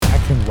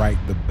can write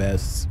the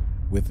best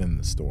within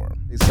the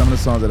storm. Some of the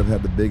songs that have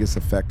had the biggest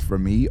effect for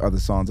me are the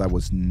songs I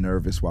was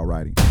nervous while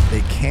writing.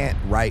 They can't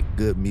write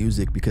good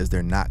music because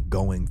they're not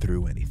going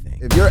through anything.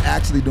 If you're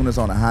actually doing this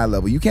on a high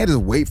level, you can't just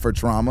wait for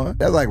trauma.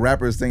 That's like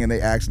rappers thinking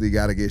they actually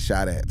got to get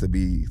shot at to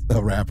be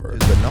a rapper.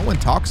 But no one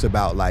talks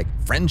about like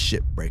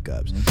friendship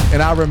breakups.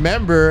 And I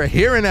remember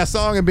hearing that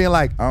song and being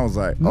like, I was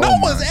like, no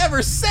one's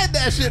ever said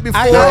that shit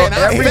before.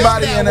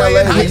 Everybody in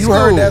LA, when you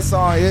heard that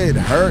song, it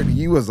hurt.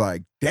 You was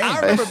like,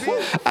 damn.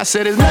 I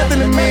said it's nothing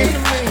to me,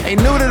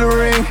 ain't new to the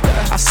ring.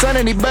 I son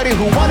anybody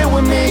who wanted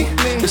with me.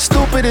 The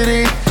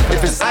stupidity,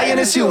 if it's I and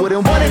it's you,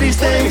 then one of these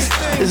things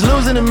is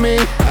losing to me.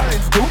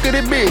 Who could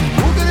it be?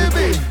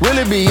 Will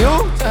it be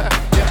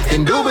you?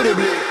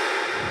 Indubitably.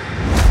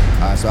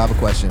 So I have a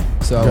question.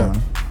 So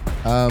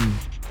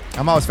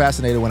I'm always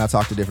fascinated when I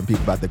talk to different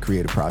people about the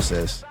creative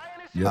process.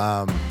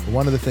 Yep.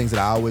 One of the things that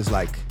I always I'm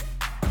like,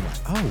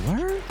 oh,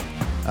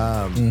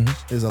 word?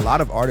 There's a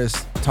lot of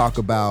artists talk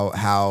about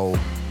how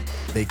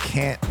they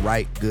can't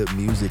write good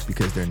music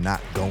because they're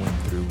not going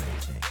through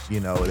anything.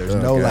 You know, there's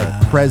no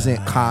like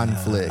present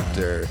conflict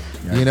or,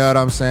 you know what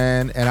I'm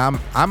saying? And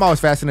I'm always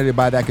fascinated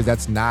by that because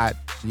that's not,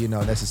 you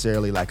know,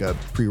 necessarily like a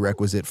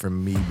prerequisite for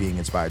me being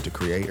inspired to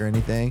create or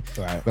anything.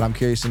 Right. But I'm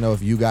curious to know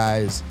if you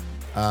guys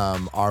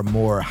are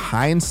more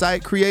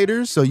hindsight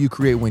creators, so you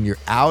create when you're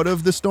out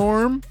of the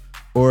storm,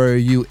 or are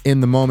you in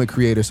the moment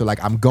creator, so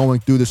like I'm going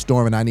through the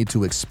storm and I need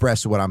to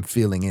express what I'm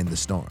feeling in the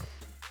storm?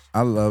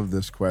 I love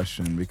this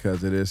question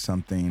because it is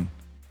something,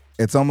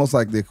 it's almost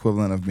like the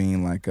equivalent of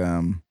being like,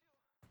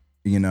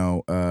 you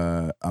know,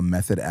 a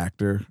method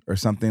actor or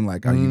something.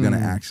 Like, are you going to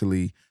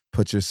actually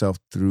put yourself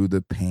through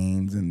the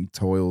pains and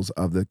toils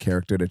of the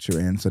character that you're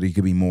in so that you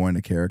could be more in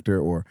the character,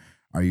 or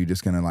are you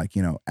just going to like,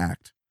 you know,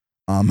 act,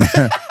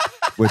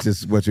 which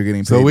is what you're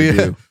getting paid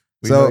to do.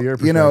 So,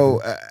 you know,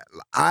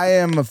 I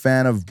am a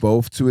fan of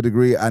both to a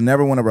degree. I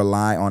never want to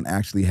rely on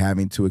actually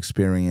having to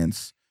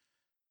experience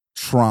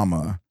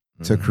trauma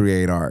to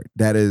create art.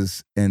 That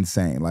is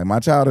insane. Like, my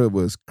childhood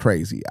was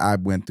crazy. I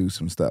went through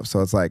some stuff.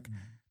 So it's like,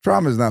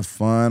 trauma is not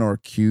fun or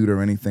cute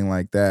or anything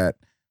like that.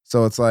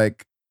 So it's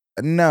like,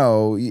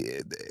 no,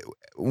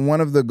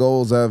 one of the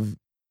goals of,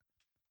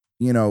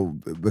 you know,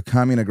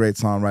 becoming a great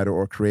songwriter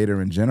or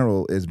creator in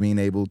general is being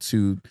able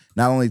to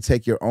not only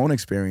take your own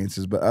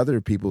experiences, but other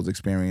people's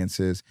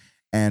experiences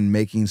and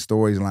making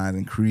storylines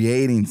and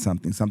creating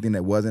something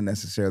that wasn't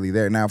necessarily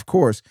there. Now, of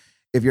course,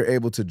 if you're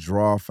able to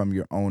draw from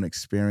your own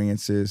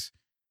experiences,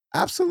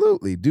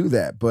 absolutely do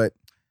that. But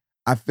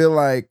I feel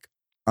like,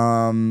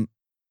 I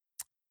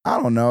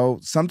don't know,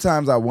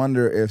 sometimes I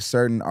wonder if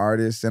certain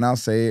artists, and I'll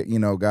say it, you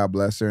know, God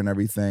bless her and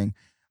everything,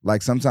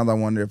 like sometimes I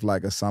wonder if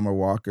like a Summer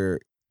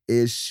Walker,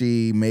 is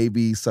she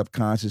maybe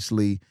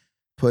subconsciously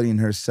putting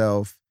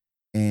herself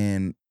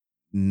in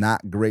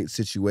not great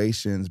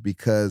situations?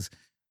 Because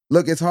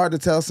look, it's hard to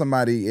tell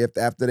somebody if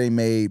after they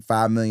made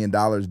 $5 million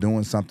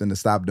doing something to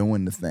stop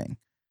doing the thing.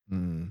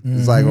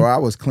 It's like, well, I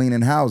was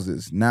cleaning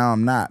houses. Now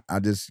I'm not. I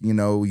just, you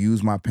know,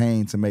 use my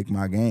pain to make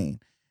my gain.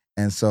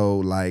 And so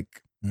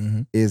like,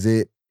 is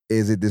it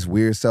this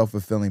weird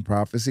self-fulfilling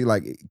prophecy?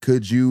 Like,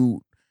 could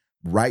you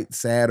write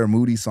sad or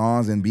moody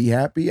songs and be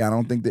happy? I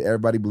don't think that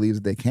everybody believes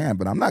that they can,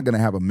 but I'm not going to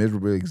have a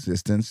miserable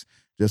existence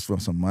just for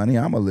some money.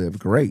 I'm going to live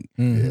great.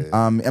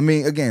 I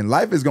mean, again,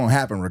 life is going to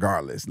happen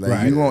regardless. Like,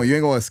 you ain't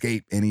going to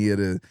escape any of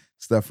the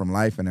stuff from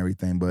life and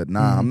everything. But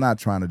nah, I'm not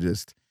trying to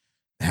just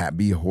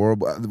be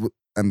horrible.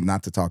 And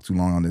not to talk too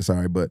long on this,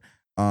 sorry, but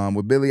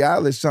with Billie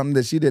Eilish, something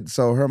that she did,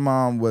 so her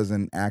mom was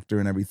an actor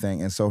and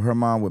everything, and so her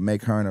mom would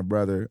make her and her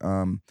brother,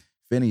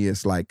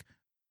 Phineas, like,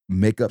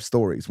 make up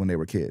stories when they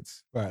were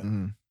kids. Right.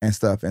 And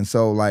stuff. And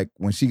so, like,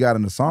 when she got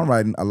into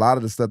songwriting, a lot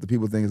of the stuff that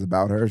people think is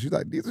about her, she's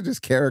like, these are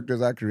just characters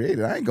I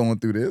created. I ain't going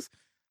through this.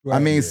 Right. I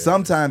mean,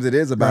 sometimes it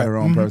is about her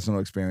own personal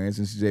experience,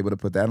 and she's able to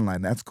put that in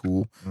line. That's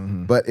cool.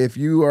 But if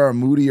you are a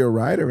moodier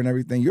writer and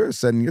everything, you're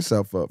setting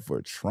yourself up for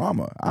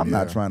trauma. I'm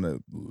not trying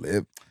to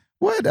live.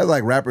 What? That's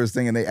like rappers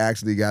thinking they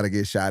actually got to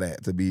get shot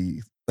at to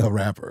be a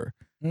rapper.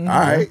 All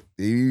right,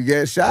 you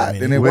get shot,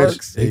 and it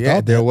works.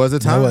 There was a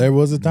time. There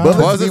was a time.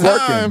 Bullets be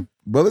working.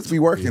 Bullets be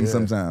working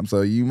sometimes,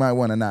 so you might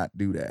want to not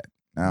do that.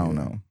 I don't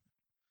know.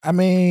 I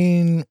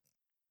mean,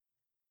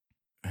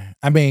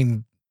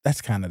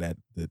 that's kind of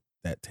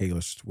that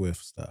Taylor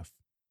Swift stuff.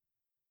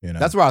 You know,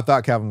 that's what I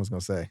thought Calvin was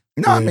gonna say.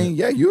 No, I mean,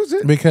 use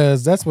it,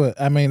 because that's what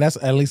I mean. That's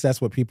at least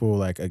that's what people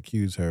like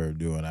accuse her of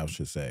doing. I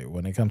should say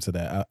when it comes to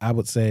that, I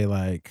would say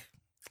like,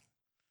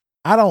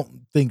 I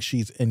don't think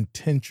she's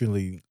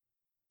intentionally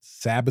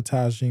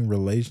sabotaging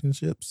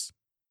relationships.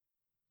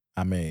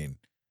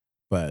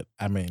 But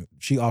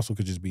she also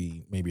could just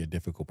be maybe a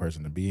difficult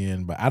person to be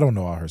in. But I don't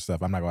know all her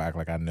stuff. I'm not gonna act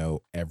like I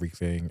know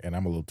everything, and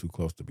I'm a little too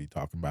close to be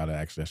talking about it.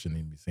 Actually, I shouldn't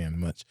even be saying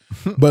much.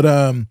 But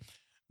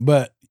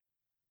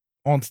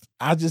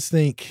I just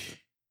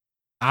think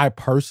I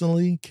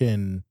personally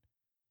can.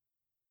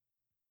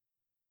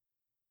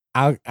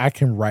 I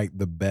can write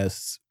the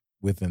best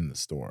within the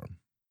storm.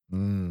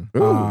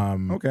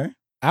 Okay.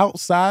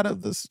 Outside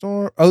of the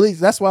storm, at least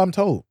that's what I'm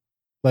told.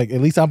 Like,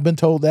 at least I've been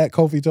told that.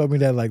 Kofi told me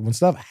that, like, when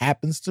stuff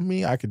happens to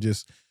me, I could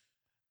just,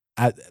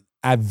 I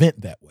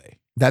vent that way.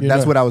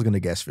 That's what I was gonna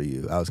guess for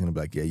you. I was gonna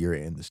be like, yeah, you're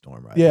in the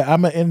storm, right? Yeah,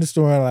 I'm in the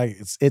storm. Like,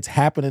 it's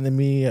happening to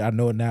me. I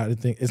know it now.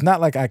 It's not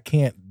like I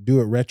can't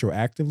do it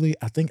retroactively.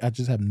 I think I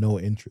just have no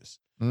interest.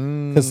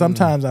 Because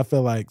sometimes I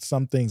feel like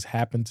some things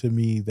happen to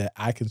me that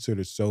I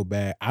consider so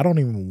bad, I don't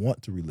even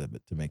want to relive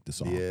it to make the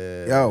song.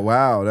 Yeah. Oh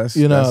wow, that's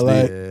you know, that's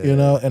like deep. you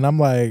know, and I'm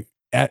like,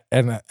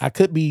 and I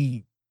could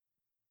be,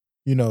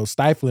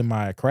 stifling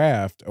my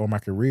craft or my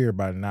career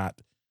by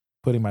not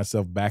putting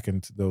myself back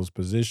into those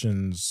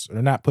positions,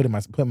 or not putting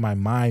my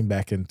mind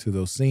back into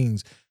those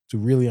scenes to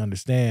really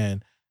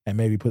understand and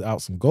maybe put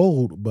out some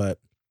gold. But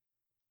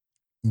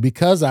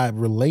because I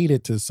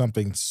related to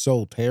something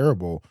so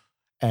terrible,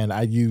 and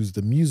I used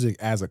the music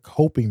as a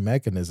coping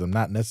mechanism,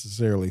 not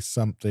necessarily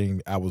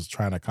something I was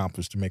trying to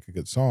accomplish to make a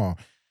good song.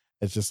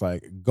 It's just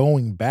like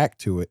going back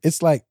to it.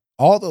 It's like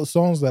all those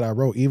songs that I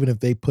wrote, even if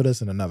they put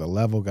us in another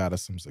level, got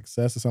us some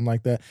success or something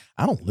like that,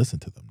 I don't listen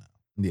to them now.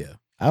 Yeah.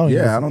 I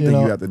don't think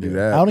you have to do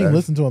that. I don't even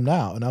listen to them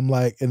now. And I'm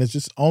like, and it's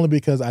just only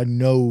because I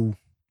know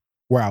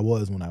where I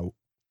was when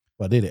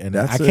I did it. And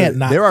I can't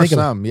not there are think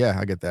some, yeah,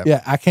 I get that.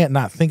 Yeah, I can't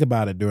not think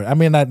about it during. I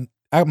mean,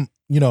 I'm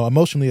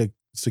emotionally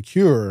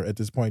secure at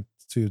this point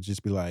to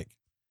just be like,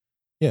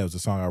 yeah, it was a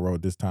song I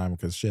wrote this time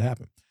because shit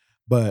happened.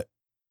 But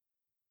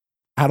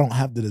I don't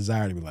have the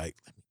desire to be like,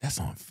 that's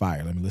on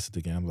fire. Let me listen to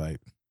it again. I'm like,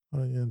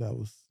 oh yeah, that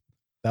was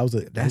That's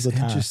a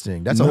time.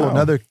 interesting. That's a whole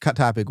other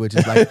topic, which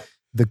is like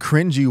the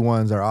cringy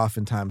ones are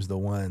oftentimes the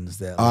ones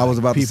that I was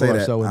about to say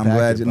that. So I'm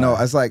glad you. No,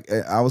 by. it's like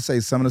I would say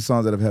some of the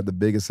songs that have had the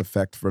biggest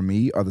effect for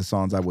me are the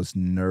songs I was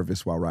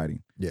nervous while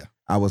writing. Yeah,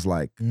 I was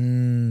like,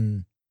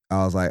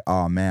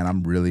 oh man,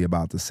 I'm really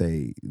about to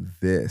say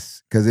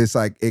this, because it's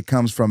like it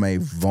comes from a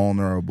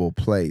vulnerable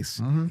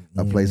place,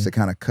 a place that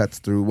kind of cuts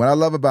through. What I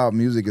love about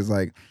music is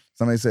like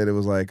somebody said it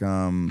was like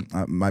I'm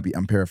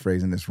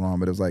paraphrasing this wrong,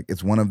 but it was like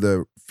it's one of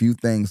the few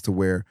things to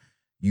where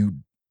you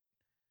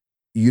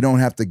don't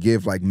have to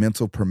give like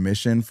mental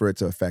permission for it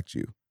to affect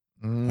you.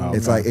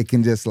 It's like it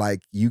can just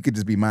like you could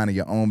just be minding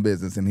your own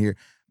business and hear.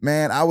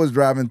 Man, I was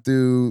driving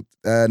through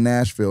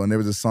Nashville and there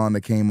was a song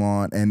that came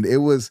on, and it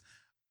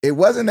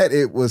wasn't that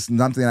it was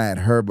something I had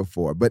heard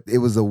before, but it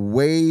was a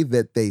way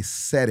that they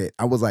said it.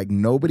 I was like,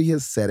 nobody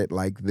has said it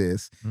like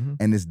this,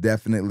 and it's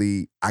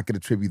definitely I could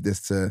attribute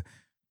this to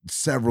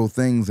several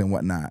things and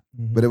whatnot.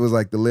 But it was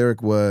like the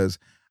lyric was,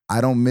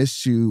 "I don't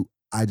miss you.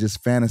 I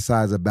just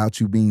fantasize about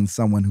you being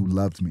someone who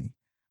loved me."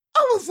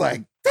 I was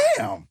like,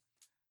 damn.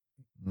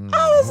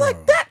 I was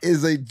like, that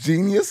is a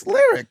genius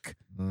lyric.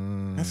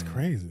 That's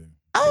crazy.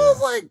 I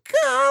was like,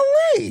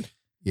 golly.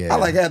 Yeah. I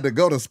like had to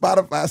go to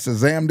Spotify,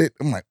 Shazammed it.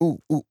 I'm like,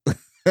 ooh,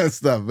 and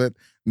stuff. But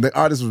the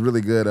artist was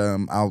really good.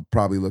 I'll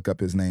probably look up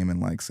his name and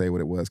like say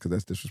what it was because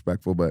that's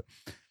disrespectful. But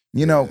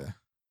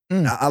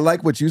I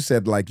like what you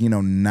said, like,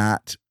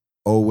 not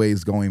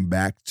always going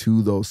back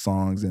to those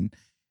songs. And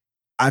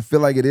I feel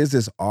like it is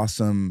this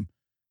awesome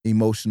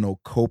emotional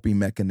coping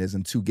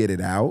mechanism to get it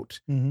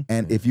out.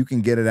 And if you can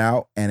get it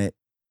out and it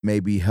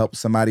maybe helps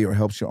somebody or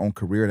helps your own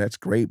career, that's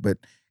great. But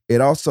it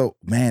also,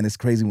 man, it's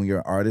crazy when you're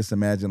an artist.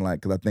 Imagine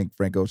like, because I think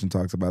Frank Ocean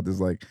talks about this,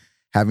 like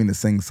having to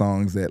sing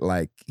songs that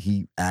like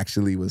he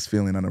actually was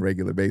feeling on a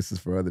regular basis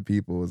for other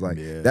people. It was like,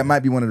 that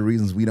might be one of the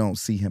reasons we don't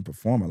see him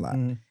perform a lot.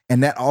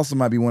 And that also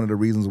might be one of the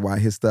reasons why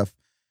his stuff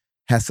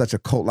has such a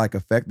cult-like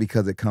effect,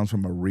 because it comes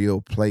from a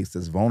real place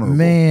that's vulnerable.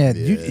 Man,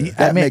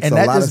 that makes a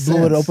lot of sense.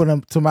 blew it open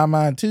up to my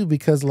mind too,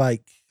 because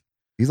like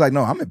he's like,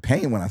 no, I'm in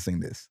pain when I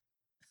sing this.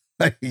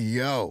 Like,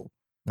 yo,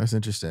 that's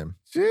interesting.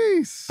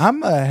 Jeez,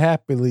 I'm a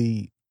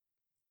happily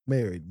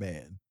married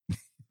man.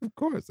 Of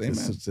course, amen.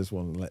 Just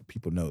want to let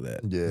people know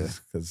that. Yeah,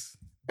 because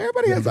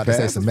everybody has about to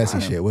say some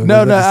messy shit.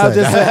 No, I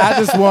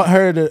just want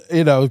her to,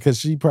 because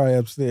she probably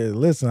upstairs.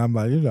 Listen, I'm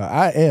like,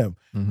 I am,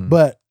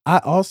 but I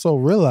also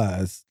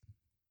realize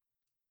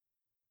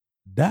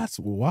that's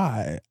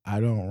why I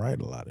don't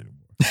write a lot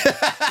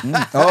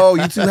anymore. Oh,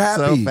 you too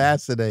happy? So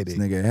fascinating.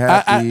 This nigga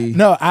happy.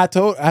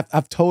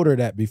 I've told her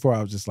that before.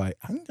 I was just like,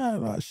 I got a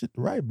lot of shit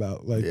to write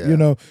about. Like,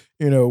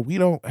 we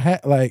don't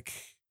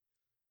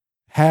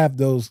have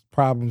those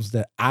problems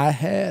that I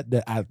had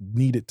that I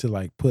needed to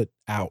like put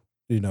out,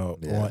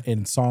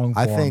 in song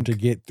form to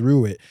get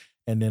through it.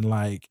 And then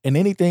like, and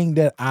anything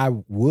that I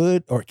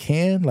would or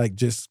can like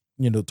just,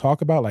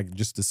 talk about, like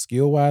just the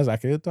skill wise I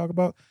could talk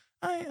about,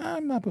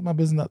 I'm not putting my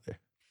business out there.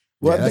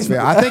 Well, that's fair.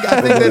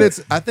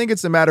 I think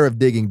it's a matter of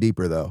digging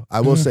deeper, though.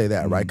 I will say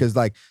that, right? Because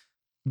like,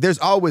 there's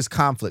always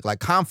conflict. Like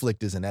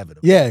conflict is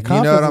inevitable. Yeah,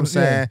 you know what I'm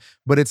saying. Yeah.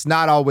 But it's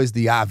not always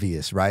the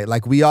obvious, right?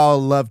 Like we all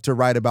love to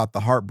write about the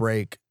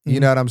heartbreak.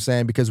 You know what I'm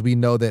saying? Because we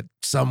know that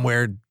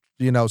somewhere,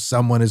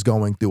 someone is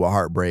going through a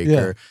heartbreak,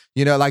 or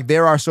like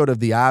there are sort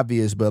of the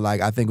obvious. But like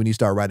I think when you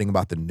start writing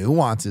about the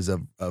nuances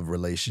of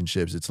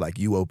relationships, it's like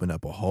you open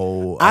up a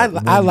whole. I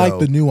like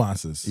the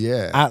nuances.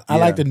 Yeah, I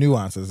like the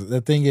nuances. The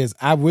thing is,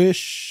 I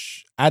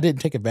wish I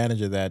didn't take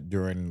advantage of that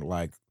during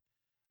like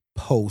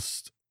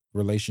post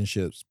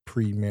relationships,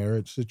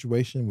 pre-marriage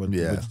situation,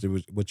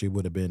 which it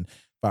would have been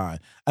fine.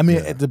 I mean,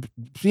 Yeah. to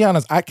be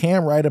honest, I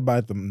can write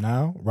about them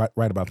now,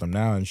 write about them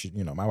now, and she,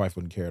 you know, my wife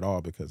wouldn't care at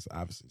all because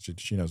obviously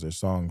she knows their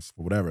songs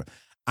or whatever.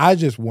 I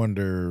just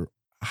wonder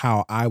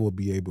how I will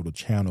be able to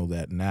channel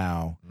that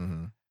now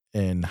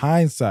in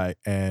hindsight,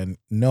 and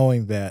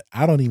knowing that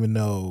I don't even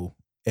know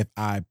if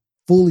I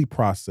fully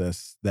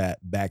processed that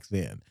back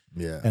then.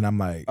 Yeah. And I'm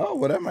like, oh,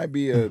 well, that might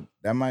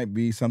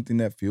be something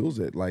that fuels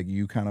it. Like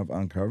you kind of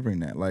uncovering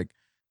that. Like,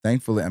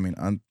 thankfully, I mean,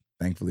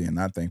 thankfully and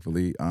not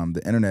thankfully,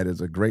 the internet is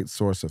a great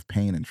source of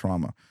pain and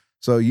trauma.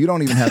 So you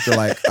don't even have to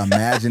like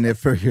imagine it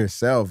for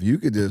yourself. You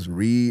could just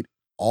read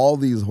all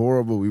these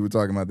horrible, we were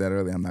talking about that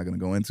earlier, I'm not going to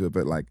go into it,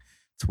 but like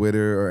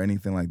Twitter or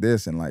anything like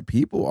this, and like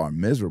people are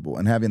miserable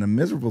and having a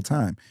miserable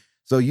time.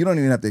 So you don't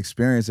even have to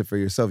experience it for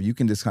yourself. You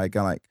can just like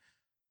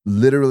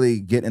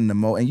literally get in the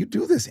mode, and you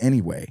do this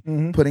anyway,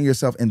 putting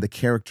yourself in the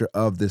character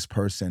of this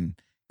person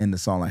in the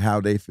song, like how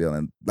they feel.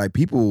 And like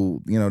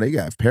people, you know, they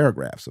got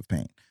paragraphs of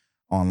pain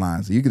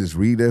online. So you can just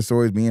read their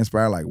stories, be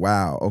inspired, like,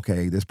 wow,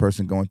 okay, this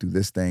person going through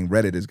this thing.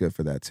 Reddit is good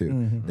for that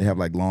too. They have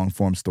like long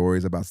form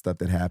stories about stuff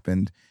that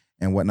happened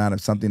and whatnot, if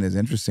something is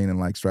interesting and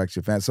like strikes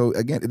your fancy. So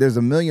again, there's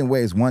a million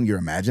ways. One, your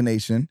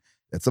imagination,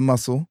 that's a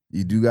muscle.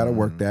 You do got to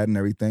work that and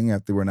everything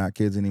after we're not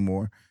kids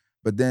anymore.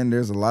 But then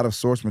there's a lot of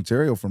source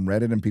material from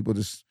Reddit and people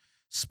just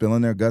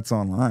spilling their guts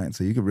online.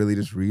 So you could really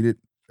just read it,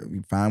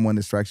 find one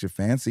that strikes your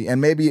fancy. And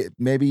maybe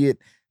it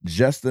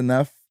just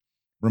enough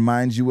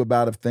reminds you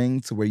about a thing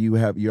to where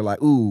you're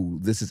like, ooh,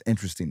 this is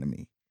interesting to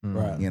me.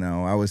 right. You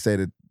know, I would say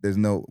that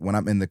when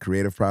I'm in the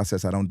creative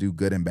process, I don't do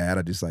good and bad.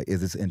 I just like,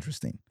 is this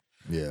interesting?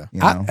 Yeah. You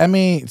know? I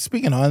mean,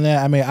 speaking on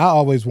that, I mean, I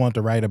always want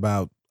to write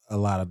about a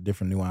lot of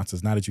different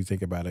nuances. Now that you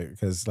think about it,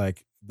 because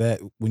like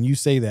that, when you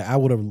say that, I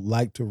would have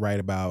liked to write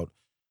about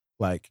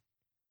like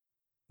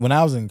when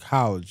I was in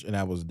college and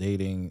I was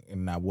dating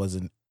and I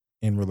wasn't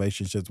in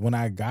relationships. When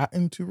I got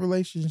into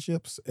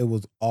relationships, it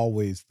was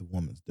always the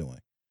woman's doing,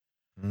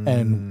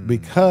 and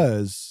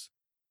because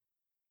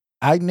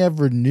I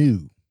never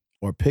knew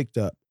or picked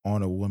up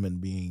on a woman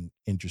being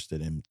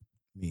interested in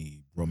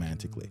me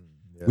romantically.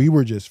 Yeah. We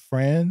were just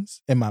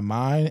friends in my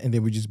mind, and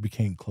then we just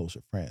became closer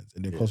friends,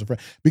 and then closer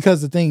friends.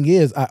 Because the thing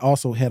is, I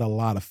also had a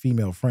lot of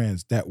female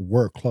friends that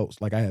were close.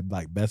 Like I had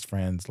like best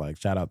friends, like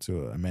shout out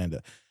to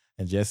Amanda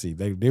and Jesse.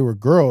 They were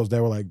girls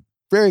that were like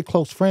very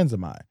close friends of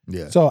mine.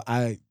 Yeah. So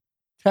I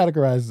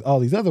categorized all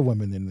these other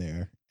women in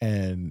there,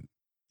 and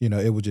you know,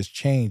 it would just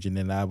change. And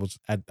then I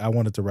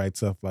wanted to write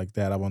stuff like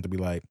that. I wanted to be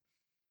like,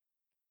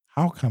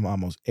 how come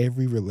almost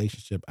every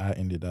relationship I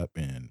ended up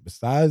in,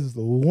 besides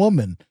the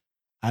woman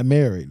I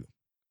married,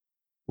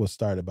 was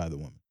started by the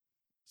woman?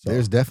 So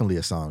There's definitely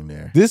a song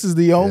there. this is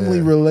the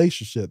only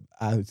relationship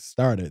I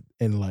started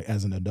in like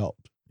as an adult.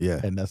 Yeah.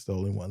 And that's the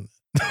only one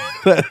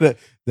that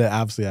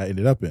obviously I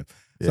ended up in.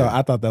 So Yeah.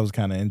 I thought that was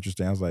kind of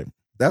interesting. I was like,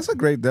 I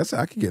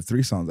could get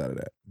 3 songs out of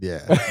that. Yeah.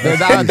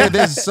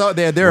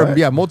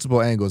 There are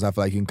multiple angles I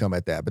feel like you can come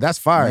at that. But that's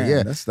fire. Man,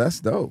 Yeah. That's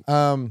dope.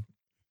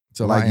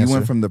 So like my you went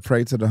answer- from the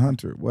prey to the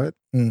hunter. What?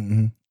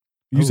 you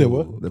said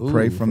what? The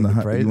prey from the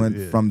hunter. You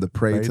went from the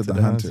prey to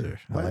the hunter.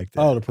 I like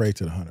that. Oh, the prey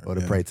to the hunter. Or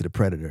the yeah. prey to the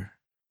predator.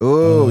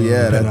 Oh,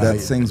 yeah, I that like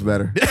sings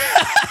better.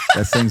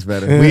 That sings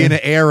better. We in an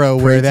era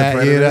where to that, you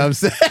predator. know what I'm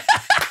saying?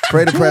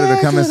 Prey to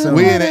predator coming soon.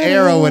 We in an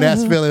era where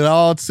that's feeling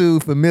all too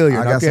familiar. I No,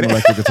 I'm got some kidding.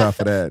 electric guitar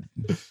for that.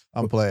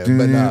 I'm playing.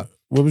 But nah.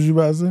 What was you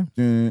about to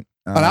say?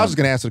 I was just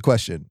gonna answer the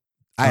question.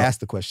 I asked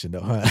the question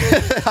though. Huh?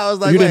 I was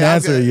like, You didn't wait, I'm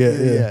answer it gonna- yet,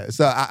 yeah.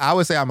 So I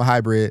would say I'm a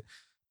hybrid.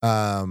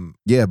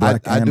 Yeah,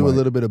 black I and do a white.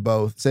 little bit of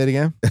both. Say it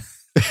again.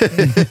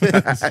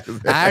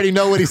 I already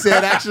know what he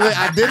said. Actually,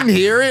 I didn't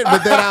hear it,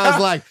 but then I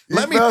was like,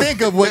 let me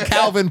think of what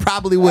Calvin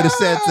probably would have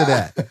said to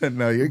that.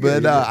 No, you're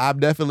But good. I'm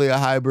definitely a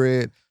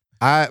hybrid.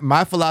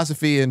 My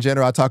philosophy in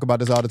general, I talk about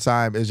this all the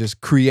time, is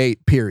just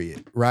create,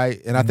 period, right?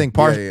 And I think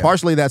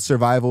partially that's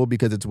survival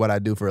because it's what I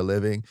do for a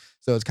living.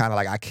 So it's kind of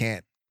like I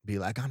can't be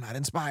like, I'm not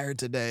inspired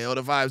today, or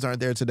the vibes aren't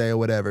there today, or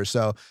whatever.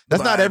 So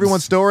that's not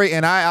everyone's story.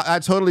 And I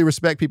totally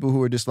respect people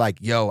who are just like,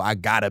 yo, I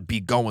gotta be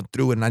going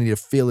through it and I need to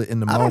feel it in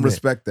the I moment. don't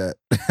respect that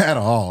at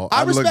all. I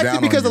I'd look respect down it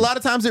on because a you. lot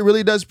of times it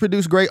really does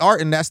produce great art,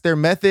 and that's their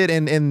method,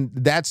 and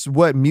that's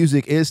what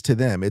music is to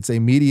them. It's a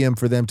medium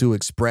for them to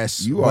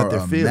express You what are they're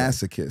a feeling.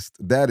 masochist.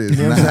 That is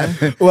You know what I'm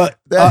not. Well,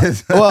 That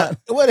is well,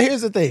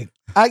 here's the thing.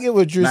 I get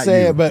what you're Not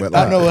saying, you, but but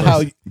I know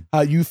like-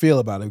 how you feel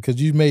about it,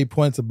 because you made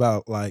points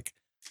about like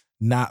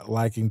not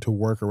liking to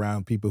work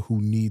around people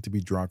who need to be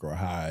drunk or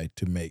high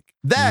to make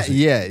That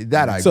music.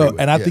 that I agree So,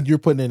 with. and I Yeah. think you're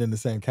putting it in the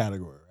same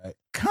category, right?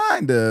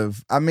 Kind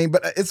of. I mean,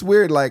 but it's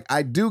weird. Like,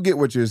 I do get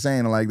what you're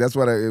saying. Like, that's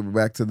what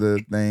back to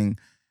the thing.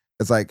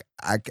 It's like,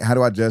 how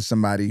do I judge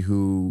somebody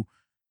who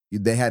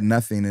they had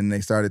nothing and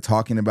they started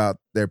talking about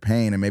their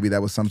pain, and maybe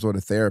that was some sort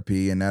of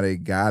therapy, and now they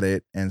got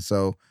it, and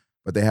so,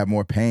 but they have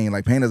more pain.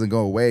 Like, pain doesn't go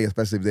away,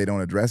 especially if they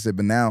don't address it.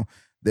 But now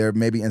they're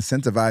maybe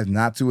incentivized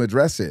not to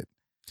address it.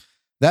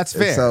 That's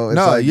fair. So it's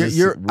no, like this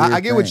I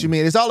weird get what you thing.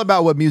 mean. It's all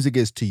about what music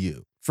is to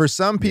you. for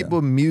some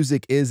people,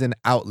 music is an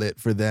outlet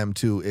for them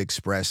to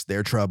express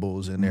their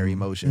troubles and their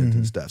emotions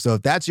and stuff. So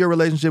if that's your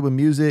relationship with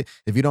music,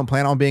 if you don't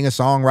plan on being a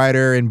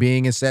songwriter and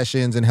being in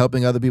sessions and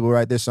helping other people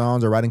write their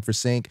songs or writing for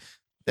sync,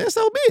 then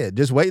so be it.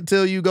 Just wait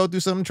until you go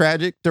through something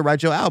tragic to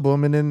write your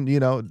album, and then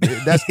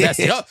that's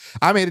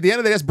I mean, at the end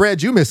of the day, that's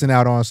bread you missing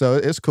out on. So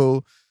it's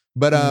cool.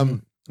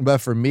 But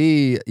for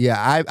me,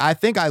 I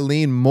think I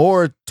lean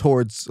more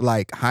towards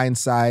like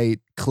hindsight,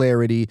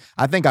 clarity.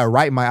 I think I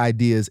write my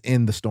ideas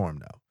in the storm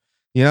though.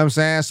 You know what I'm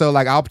saying? So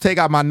like I'll take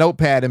out my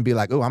notepad and be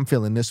like, oh, I'm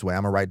feeling this way.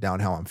 I'm gonna write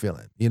down how I'm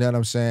feeling. You know what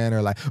I'm saying?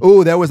 Or like,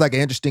 oh, there was like an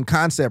interesting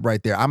concept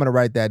right there. I'm gonna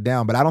write that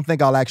down. But I don't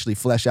think I'll actually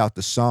flesh out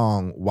the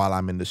song while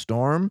I'm in the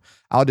storm.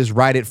 I'll just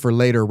write it for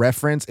later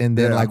reference. And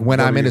then like when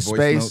I'm in a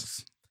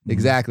space,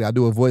 exactly, I'll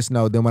do a voice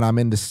note. Then when I'm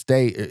in the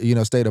state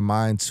of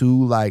mind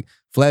to like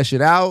flesh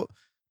it out,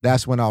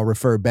 that's when I'll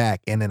refer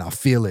back and then I'll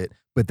feel it.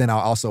 But then I'll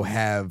also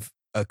have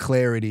a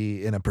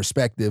clarity and a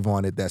perspective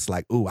on it that's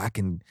like, ooh, I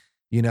can,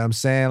 you know what I'm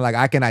saying? Like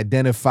I can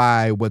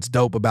identify what's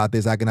dope about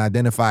this. I can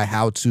identify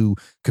how to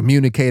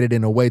communicate it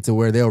in a way to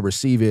where they'll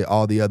receive it,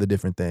 all the other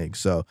different things.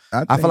 So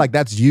I feel like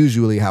that's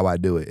usually how I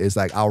do it. It's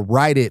like I'll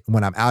write it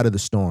when I'm out of the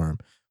storm,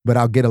 but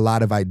I'll get a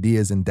lot of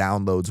ideas and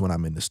downloads when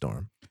I'm in the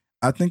storm.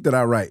 I think that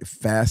I write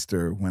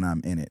faster when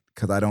I'm in it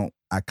because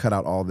I cut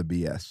out all the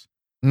BS.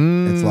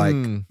 It's like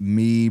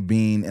me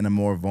being in a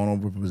more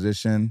vulnerable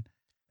position.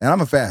 And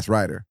I'm a fast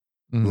writer.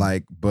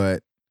 Like,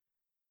 but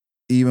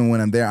even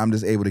when I'm there, I'm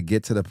just able to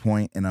get to the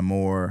point in a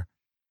more,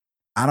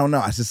 I don't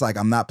know. It's just like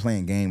I'm not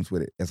playing games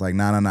with it. It's like,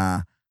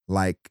 nah.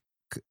 Like,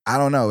 I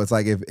don't know. It's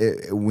like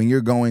when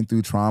you're going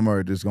through trauma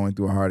or just going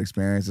through a hard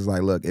experience, it's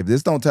like, look, if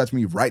this don't touch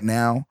me right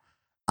now,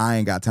 I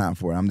ain't got time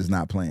for it. I'm just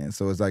not playing.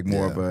 So it's like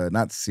more of a,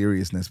 not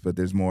seriousness, but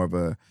there's more of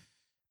a,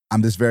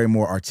 I'm just very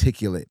more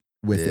articulate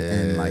with it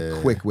and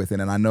like quick with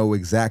it. And I know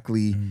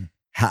exactly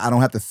how, I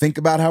don't have to think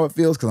about how it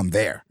feels because I'm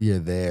there. You're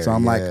there. So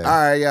I'm like, all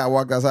right, I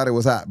walked outside, it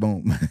was hot,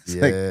 boom.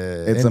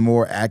 It's a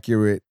more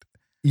accurate.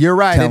 You're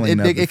right.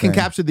 It can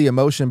capture the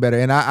emotion better.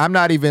 And I'm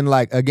not even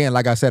like, again,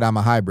 like I said, I'm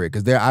a hybrid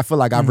because I feel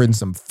like I've written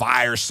some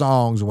fire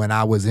songs when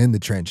I was in the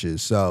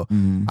trenches. So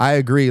I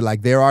agree.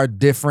 Like there are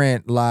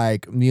different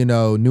like,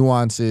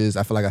 nuances.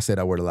 I feel like I said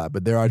that word a lot,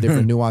 but there are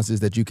different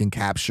nuances that you can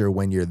capture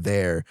when you're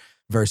there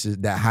versus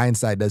that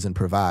hindsight doesn't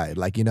provide.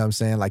 Like, you know what I'm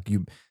saying? Like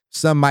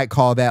some might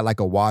call that like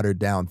a watered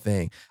down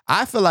thing.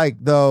 I feel like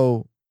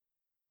though,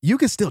 you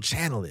can still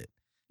channel it.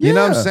 You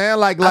know what I'm saying?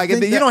 Like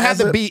you don't have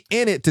to be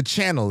in it to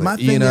channel it.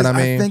 You know what I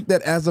mean? I think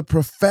that as a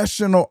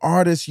professional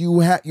artist,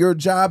 your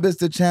job is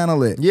to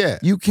channel it. Yeah.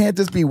 You can't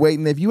just be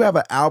waiting. If you have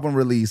an album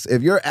release,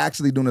 if you're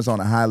actually doing this on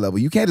a high level,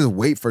 you can't just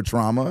wait for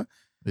trauma.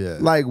 Yeah.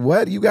 Like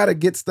what? You got to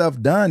get stuff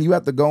done. You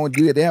have to go and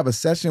do it. They have a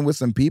session with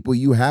some people.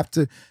 You are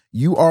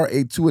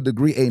to a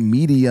degree a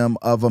medium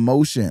of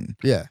emotion.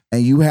 Yeah.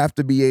 And you have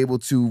to be able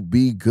to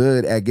be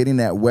good at getting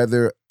that,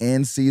 whether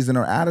in season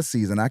or out of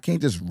season. I can't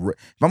just,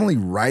 if I'm only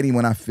writing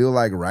when I feel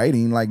like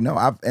writing, like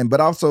no, but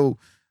also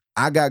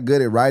I got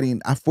good at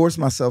writing. I forced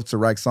myself to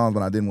write songs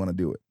when I didn't want to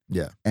do it.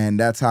 Yeah. And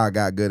that's how I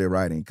got good at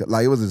writing.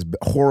 Like it was this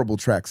horrible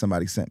track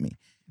somebody sent me.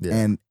 Yeah.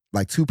 And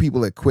like 2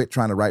 people had quit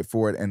trying to write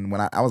for it. And when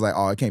I was like,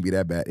 oh, it can't be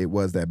that bad. It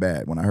was that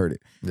bad when I heard it.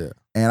 Yeah.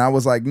 And I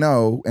was like,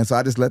 no. And so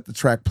I just let the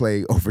track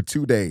play over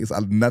 2 days. I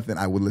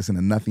would listen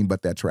to nothing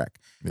but that track.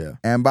 Yeah.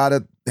 And by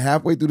the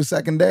halfway through the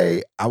second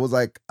day, I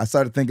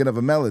started thinking of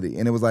a melody.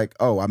 And it was like,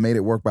 oh, I made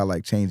it work by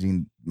like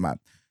changing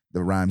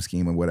the rhyme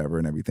scheme and whatever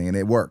and everything. And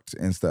it worked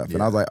and stuff. Yeah.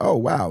 And I was like, oh,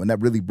 wow. And that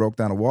really broke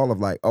down a wall of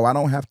like, oh, I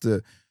don't have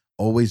to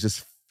always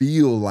just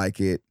feel like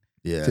it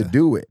to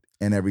do it.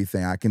 And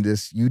everything. I can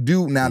just,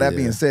 that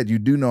being said, you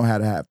do know how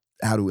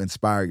to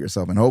inspire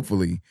yourself. And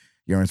hopefully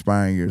you're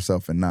inspiring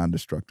yourself in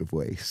non-destructive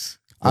ways.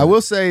 I will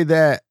say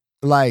that,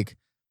 like,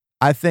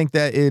 I think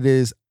that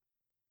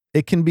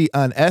it can be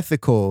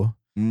unethical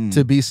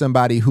to be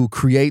somebody who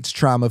creates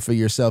trauma for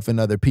yourself and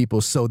other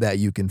people so that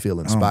you can feel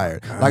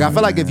inspired. Like, I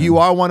feel like if you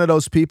are one of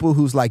those people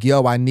who's like,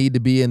 yo, I need to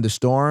be in the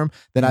storm,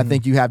 then I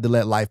think you have to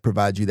let life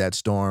provide you that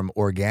storm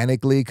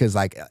organically. Cause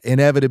like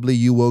inevitably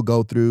you will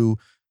go through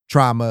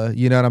trauma,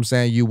 you know what I'm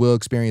saying? You will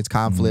experience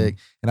conflict.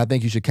 And I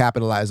think you should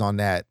capitalize on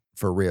that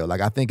for real.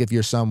 Like, I think if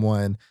you're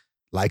someone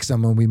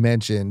we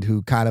mentioned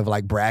who kind of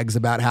like brags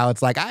about how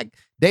it's like, I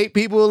date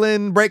people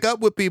and break up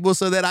with people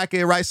so that I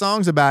can write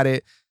songs about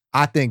it,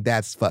 I think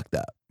that's fucked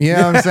up. You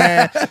know what I'm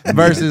saying?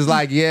 Versus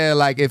like,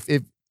 like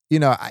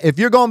if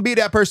you're going to be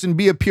that person,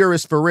 be a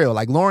purist for real.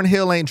 Like Lauryn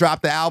Hill ain't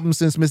dropped the album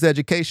since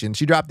Miseducation.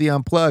 She dropped the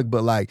Unplugged,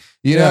 but like,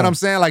 you know what I'm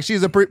saying? Like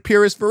she's a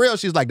purist for real.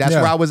 She's like, that's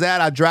where I was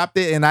at. I dropped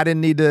it and I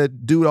didn't need to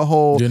do the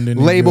whole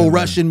label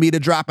rushing me to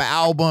drop an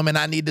album and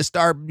I need to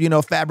start,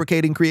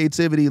 fabricating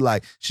creativity.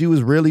 Like she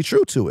was really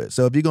true to it.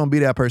 So if you're going to be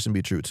that person,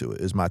 be true to it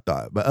is my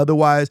thought. But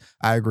otherwise,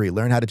 I agree.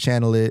 Learn how to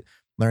channel it.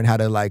 Learn how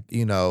to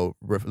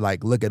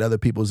look at other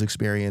people's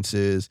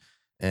experiences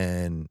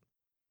and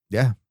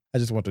yeah. I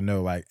just want to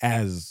know, like,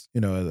 as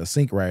a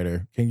sync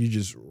writer, can you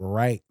just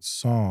write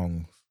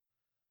songs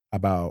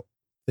about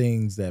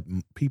things that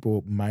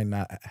people might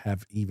not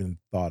have even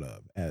thought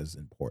of as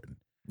important?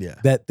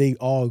 that they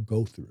all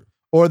go through.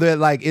 Or that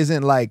like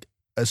isn't like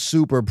a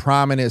super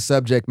prominent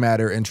subject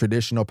matter in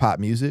traditional pop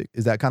music.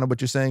 Is that kind of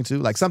what you're saying too?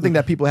 Like something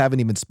that people haven't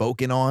even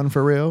spoken on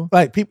for real?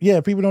 Like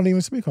people don't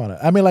even speak on it.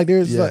 I mean, like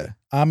there's can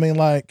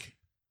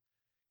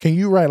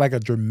you write like a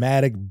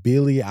dramatic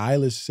Billie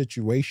Eilish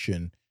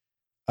situation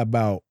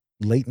about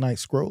late night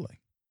scrolling?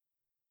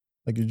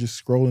 Like you're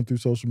just scrolling through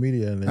social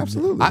media and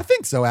absolutely. I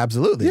think so,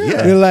 absolutely.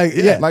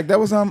 Yeah. Like that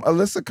was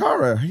Alyssa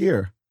Cara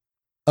here.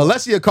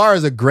 Alessia Cara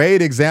is a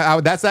great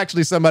example. That's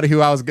actually somebody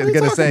who I was going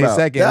to say in a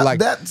second.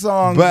 That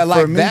song, but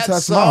like for me,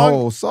 touched my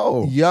whole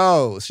soul.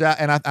 Yo,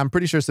 and I'm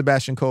pretty sure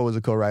Sebastian Cole was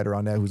a co-writer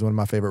on that, who's one of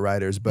my favorite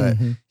writers. But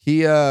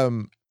he,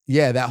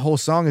 that whole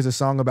song is a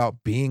song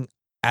about being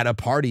at a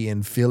party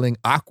and feeling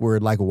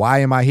awkward. Like, why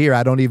am I here?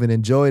 I don't even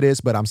enjoy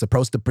this, but I'm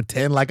supposed to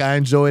pretend like I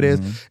enjoy this.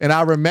 And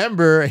I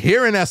remember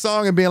hearing that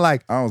song and being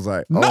like, I was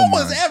like, no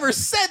one's ever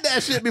said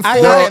that shit before.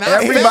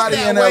 Everybody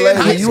in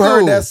LA, when you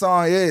heard that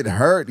song, it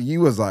hurt.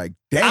 You was like,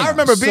 damn. I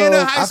remember being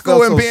in high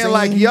school and being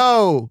like,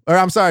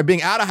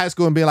 being out of high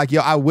school and being like, yo,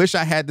 I wish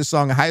I had this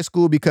song in high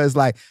school because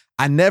like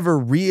I never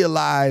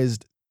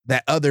realized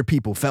that other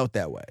people felt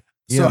that way.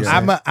 So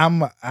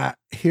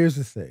here's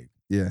the thing.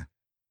 Yeah.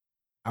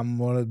 I'm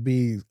gonna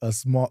be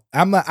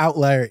I'm the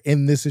outlier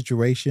in this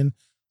situation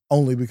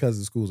only because of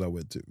the schools I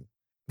went to.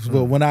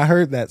 But when I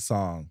heard that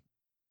song,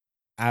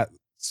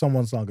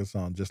 someone sung a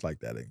song just like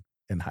that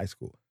in high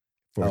school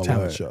for a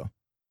talent show.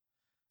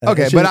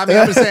 Okay, but I mean,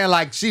 I'm just saying,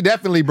 like, she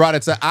definitely brought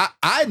it to.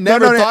 I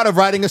never thought of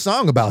writing a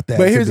song about that.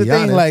 But here's the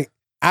thing, like,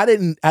 I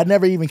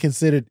never even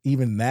considered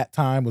even that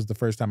time was the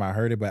first time I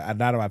heard it. But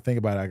now that I think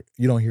about it,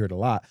 you don't hear it a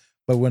lot.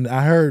 But when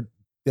I heard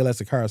the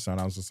Alessia Cara song,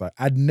 I was just like,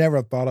 I'd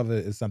never thought of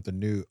it as something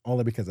new,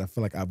 only because I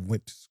feel like I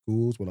went to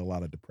schools with a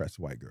lot of depressed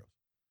white girls.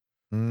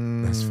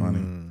 That's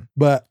funny.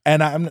 But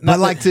I'm not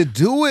like to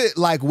do it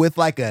like with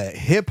like a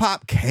hip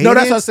hop cadence. No,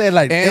 that's what I said.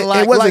 Like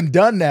it wasn't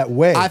done that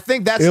way. I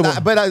think that's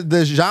but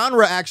the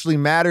genre actually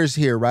matters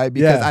here, right?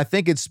 Because I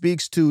think it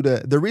speaks to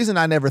the reason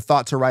I never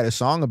thought to write a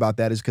song about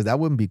that is because that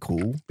wouldn't be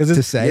cool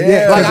to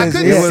say. Like I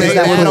couldn't say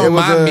that on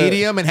my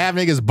medium and have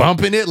niggas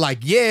bumping it. Like,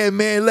 yeah,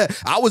 man,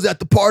 I was at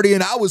the party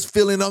and I was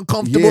feeling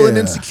uncomfortable and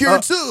insecure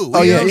too.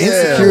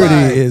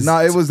 Insecurity is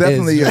it was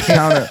definitely a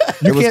counter.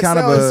 It was kind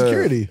of a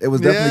insecurity. It was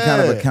definitely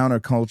kind of a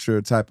counterculture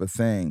type of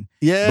thing.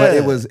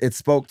 Yeah. But it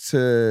spoke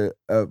to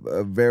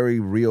a very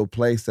real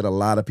place that a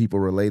lot of people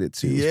related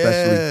to.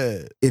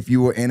 Especially if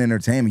you were in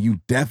entertainment, you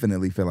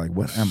definitely feel like,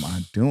 what am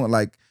I doing?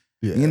 Like,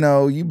 you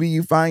know,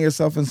 you find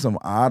yourself in some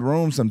odd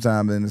room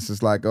sometimes and it's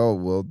just like, oh,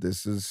 well,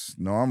 this is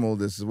normal.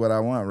 This is what I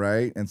want,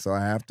 right? And so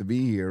I have to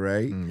be here,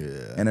 right?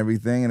 Yeah. And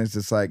everything. And it's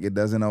just like, it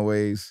doesn't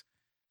always...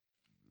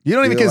 You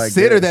don't even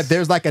consider that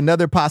there's like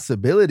another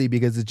possibility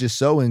because it's just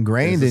so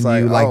ingrained in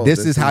you. Like,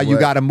 this is how you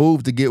got to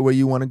move to get where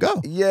you want to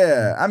go.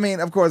 Yeah. I mean,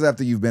 of course,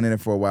 after you've been in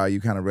it for a while,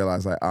 you kind of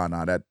realize like, oh,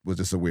 no, that was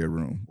just a weird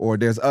room. Or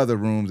there's other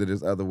rooms and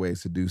there's other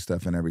ways to do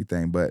stuff and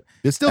everything. But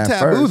it's still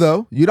taboo,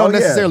 though. You don't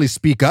necessarily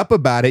speak up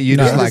about it. You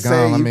just like,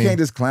 you can't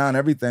just clown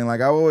everything. Like,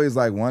 I always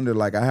like wondered,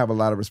 like, I have a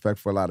lot of respect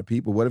for a lot of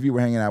people. What if you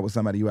were hanging out with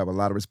somebody you have a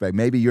lot of respect?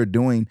 Maybe you're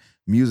doing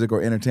music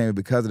or entertainment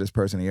because of this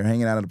person and you're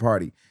hanging out at a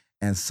party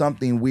and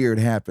something weird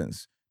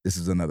happens. This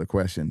is another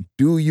question.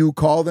 Do you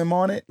call them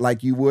on it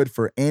like you would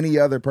for any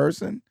other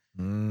person?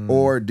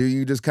 Or do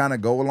you just kind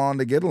of go along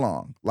to get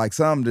along? Like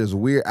some just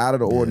weird, out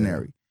of the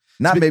ordinary.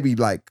 Not maybe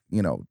like,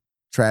 you know,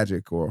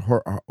 tragic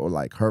or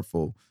like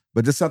hurtful,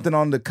 but just something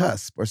on the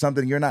cusp or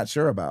something you're not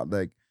sure about.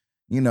 Like,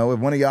 you know, if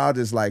one of y'all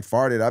just like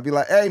farted, I'd be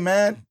like, hey,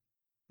 man,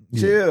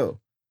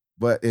 chill.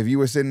 But if you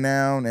were sitting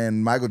down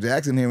and Michael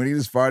Jackson here, when he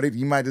just farted,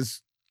 you might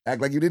just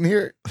act like you didn't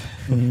hear it.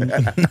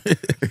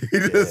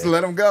 You just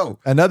let him go.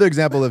 Another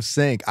example of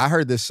sync. I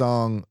heard this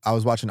song. I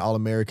was watching All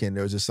American.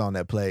 There was this song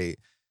that played.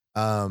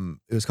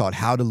 It was called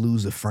 "How to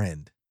Lose a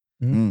Friend,"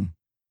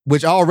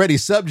 which already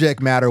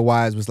subject matter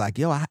wise was like,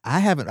 yo,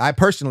 I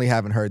personally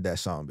haven't heard that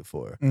song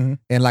before. And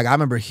like I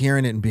remember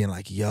hearing it and being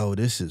like, yo,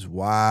 this is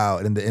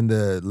wild. And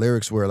the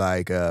lyrics were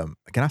like, can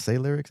I say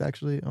lyrics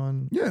actually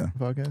on the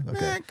podcast? Okay.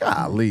 Man,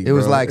 golly, it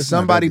was like,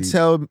 somebody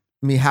tell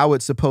me how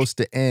it's supposed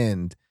to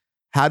end.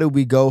 How do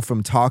we go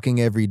from talking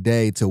every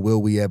day to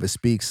will we ever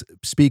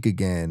speak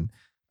again?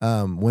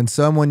 When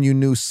someone you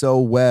knew so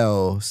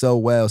well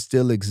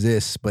still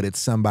exists, but it's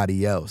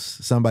somebody else.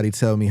 Somebody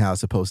tell me how it's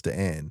supposed to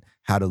end.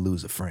 How to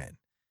lose a friend.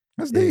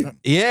 That's deep.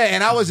 Yeah,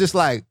 and I was just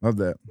like, love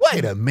that.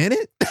 Wait a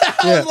minute.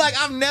 I was like,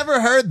 I've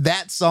never heard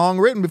that song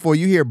written before.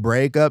 You hear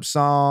breakup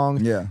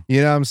songs. Yeah.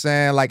 You know what I'm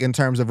saying? Like in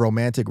terms of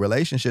romantic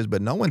relationships,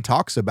 but no one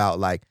talks about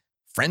like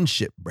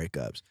friendship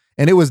breakups.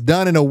 And it was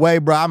done in a way,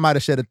 bro, I might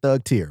have shed a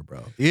thug tear,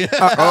 bro. Yeah.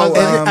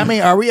 I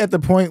mean, are we at the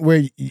point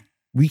where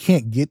we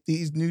can't get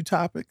these new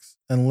topics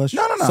unless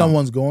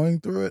someone's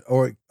going through it?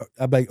 Or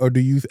do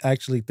you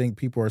actually think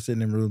people are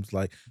sitting in rooms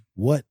like,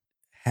 what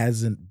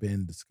hasn't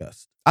been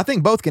discussed? I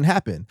think both can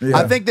happen. Yeah.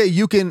 I think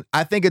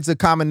it's a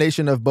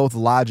combination of both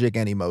logic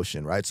and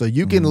emotion, right? So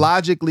you can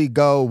logically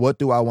go, what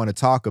do I want to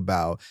talk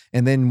about?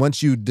 And then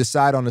once you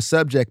decide on the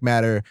subject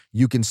matter,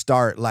 you can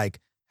start like,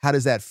 how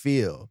does that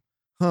feel?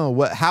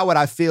 how would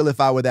I feel if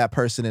I were that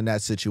person in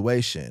that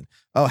situation?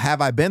 Oh,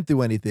 have I been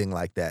through anything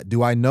like that?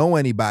 Do I know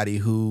anybody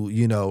who,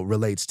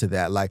 relates to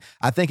that? Like,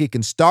 I think it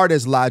can start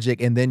as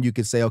logic, and then you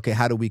could say, okay,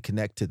 how do we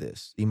connect to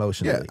this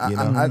emotionally?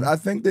 I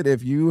think that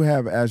if you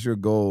have as your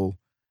goal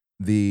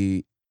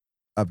the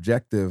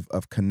objective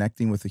of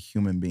connecting with a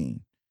human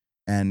being,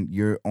 and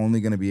you're only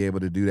going to be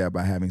able to do that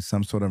by having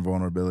some sort of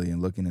vulnerability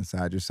and looking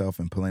inside yourself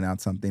and pulling out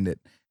something that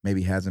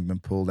maybe hasn't been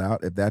pulled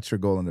out. If that's your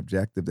goal and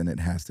objective, then it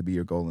has to be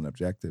your goal and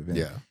objective.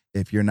 And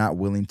if you're not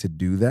willing to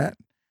do that,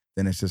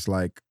 then it's just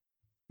like,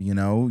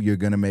 you're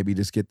going to maybe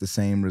just get the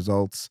same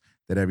results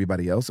that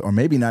everybody else, or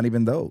maybe not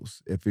even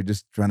those. If you're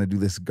just trying to do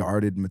this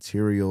guarded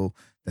material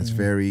that's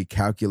very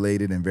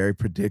calculated and very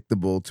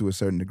predictable to a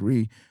certain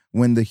degree,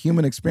 when the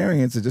human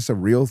experience is just a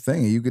real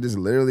thing, and you could just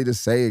literally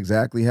just say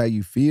exactly how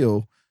you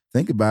feel,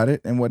 think about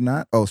it and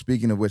whatnot. Oh,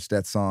 speaking of which,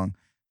 that song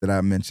that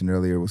I mentioned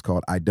earlier was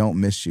called I Don't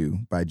Miss You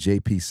by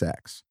J.P.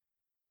 Sax.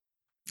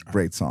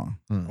 Great song.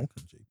 Okay,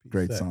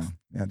 Great Sax. song.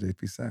 Yeah,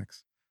 J.P.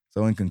 Sax.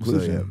 So in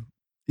conclusion.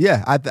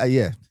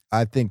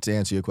 I think to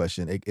answer your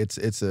question,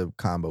 it's a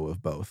combo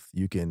of both.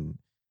 You can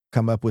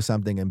come up with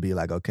something and be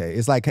like, okay,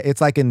 it's like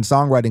in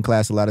songwriting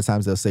class, a lot of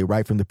times they'll say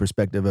write from the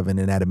perspective of an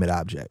inanimate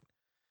object.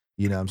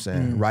 You know what I'm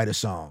saying? Write a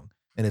song.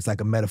 And it's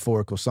like a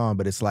metaphorical song,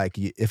 but it's like,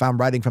 if I'm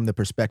writing from the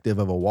perspective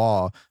of a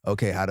wall,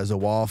 okay, how does a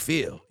wall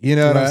feel? You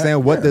know what I'm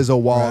saying? What does a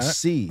wall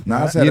see?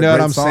 Nas You had a know what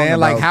great I'm song saying?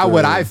 Like, about how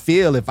would the- I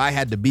feel if I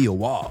had to be a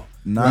wall?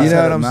 Nas You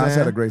know what I'm Nas had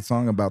saying? a great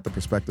song about the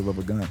perspective of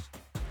a gun.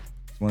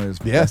 It's one of his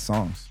best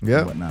songs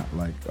and whatnot.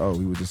 Like,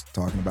 we were just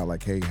talking about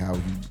like, hey, how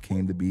he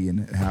came to be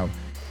and how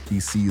he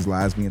sees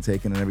lives being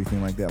taken and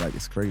everything like that. Like,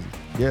 it's crazy.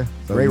 Yeah,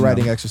 So, great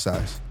writing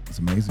exercise. It's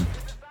amazing.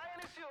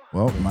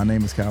 Well, my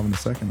name is Calvin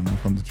II, and I'm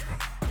from Detroit.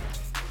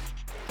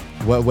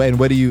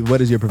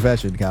 What is your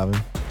profession,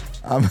 Calvin?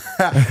 I'm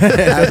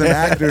as an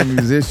actor and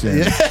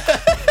musician.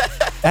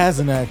 As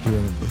an actor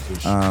and a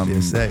musician.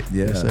 Yes, sir.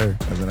 Yeah, Yes, sir.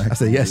 as an I actor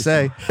said, and yes,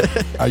 musician.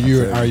 say.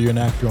 Are you an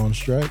actor on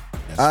strike?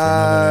 Not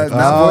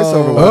Oh.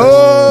 voiceover wise.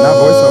 Oh. Not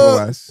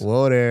voiceover wise.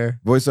 Whoa there.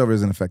 Voiceover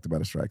isn't affected by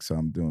the strike, so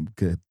I'm doing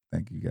good.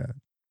 Thank you, God.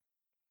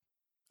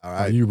 All Right.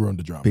 right. You ruined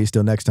the drama. Peace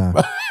till next time.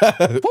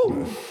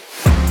 Woo.